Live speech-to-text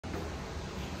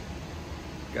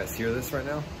You guys hear this right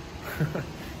now?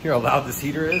 Hear how loud this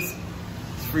heater is?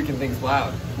 This freaking thing's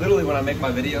loud. Literally when I make my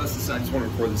videos, I just want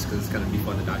to record this because it's going to be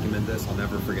fun to document this. I'll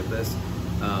never forget this.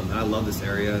 And I love this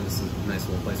area. This is a nice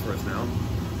little place for us now,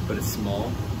 but it's small.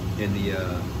 And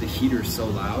the heater's so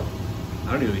loud.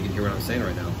 I don't even know if you can hear what I'm saying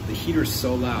right now. The heater's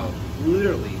so loud.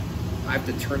 Literally, I have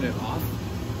to turn it off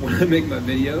when I make my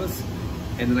videos.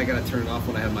 And then I gotta turn it off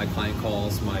when I have my client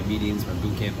calls, my meetings, my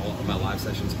boot camp, all my live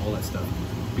sessions, all that stuff.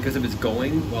 Because if it's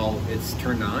going while it's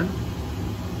turned on,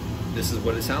 this is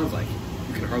what it sounds like.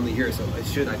 You can hardly hear it, so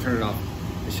I turn it off.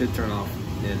 It should turn off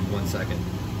in 1 second.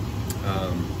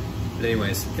 But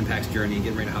anyways, Impaxs journey,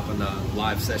 getting ready to hop on the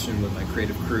live session with my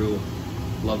creative crew.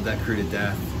 Love that crew to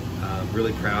death.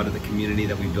 Really proud of the community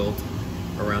that we built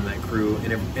around that crew.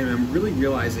 And I'm really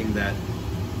realizing that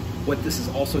what this is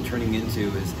also turning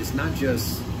into is it's not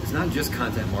just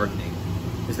content marketing.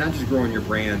 It's not just growing your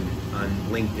brand on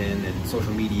LinkedIn and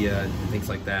social media and things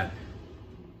like that.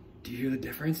 Do you hear the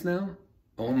difference now?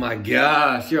 Oh my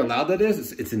gosh, you hear how loud that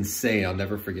is? It's insane. I'll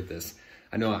never forget this.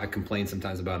 I know I complain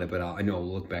sometimes about it, but I know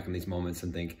I'll look back in these moments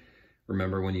and think,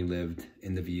 remember when you lived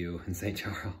in the View in St.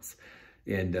 Charles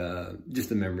and just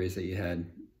the memories that you had,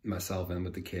 myself and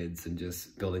with the kids, and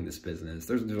just building this business.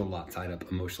 There's a lot tied up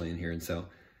emotionally in here, and so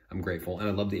I'm grateful. And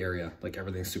I love the area. Like,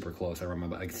 everything's super close. I ride my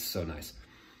bike. It's so nice.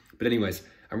 But anyways,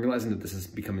 I'm realizing that this is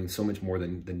becoming so much more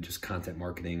than just content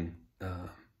marketing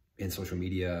and social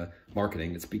media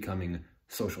marketing. It's becoming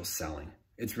social selling.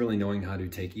 It's really knowing how to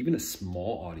take even a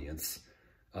small audience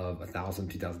of 1,000,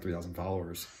 2,000, 3,000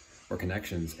 followers or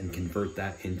connections and convert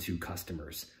that into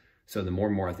customers. So the more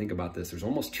and more I think about this, there's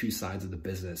almost two sides of the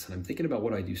business. And I'm thinking about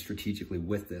what I do strategically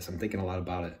with this. I'm thinking a lot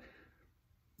about it.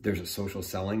 There's a social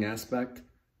selling aspect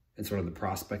and sort of the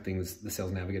prospecting, the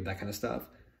sales navigate, that kind of stuff,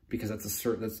 because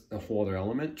that's a whole other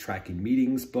element, tracking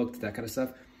meetings, booked, that kind of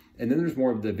stuff. And then there's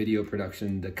more of the video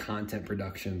production, the content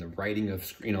production, the writing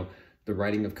of, the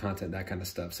writing of content, that kind of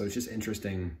stuff. So it's just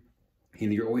interesting.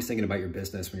 You're always thinking about your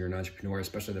business when you're an entrepreneur,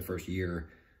 especially the first year.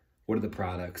 What are the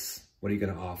products? What are you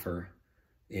going to offer?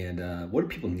 And what do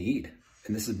people need?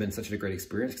 And this has been such a great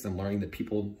experience because I'm learning that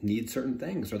people need certain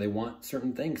things or they want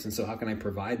certain things. And so how can I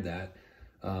provide that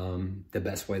the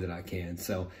best way that I can?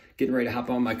 So getting ready to hop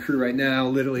on my crew right now.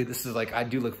 Literally, this is like, I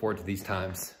do look forward to these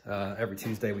times. Every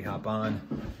Tuesday we hop on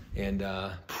and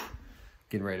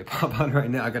getting ready to pop on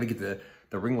right now. I got to get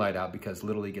the ring light out because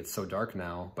literally it gets so dark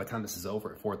now. By the time this is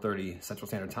over at 4:30 Central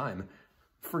Standard Time,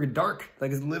 freaking dark.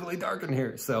 Like, it's literally dark in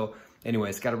here. So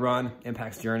anyways, got to run.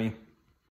 Impaxs journey.